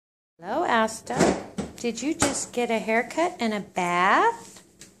Hello, Asta. Did you just get a haircut and a bath?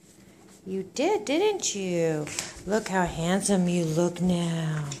 You did, didn't you? Look how handsome you look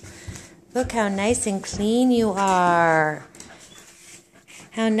now. Look how nice and clean you are.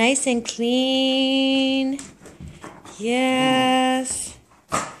 How nice and clean. Yes.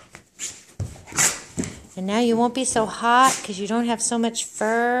 And now you won't be so hot because you don't have so much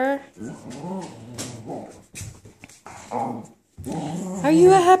fur. Are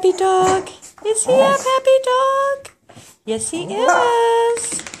you a happy dog? Is he a happy dog? Yes, he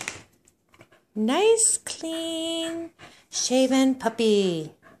is. Nice, clean, shaven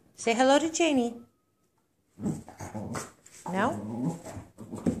puppy. Say hello to Janie. No?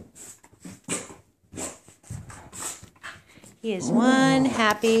 He is one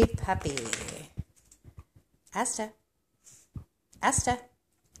happy puppy. Asta. Asta.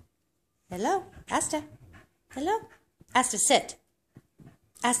 Hello. Asta. Hello. Asta, sit.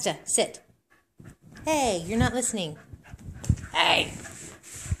 Asta, sit. Hey, you're not listening. Hey.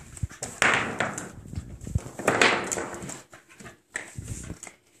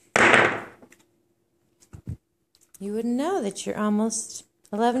 You wouldn't know that you're almost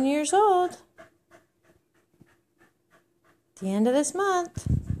 11 years old. At the end of this month.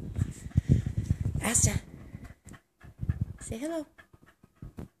 Asta. Say hello.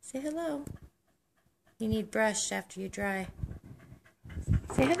 Say hello. You need brush after you dry.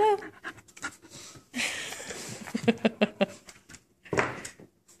 Say hello.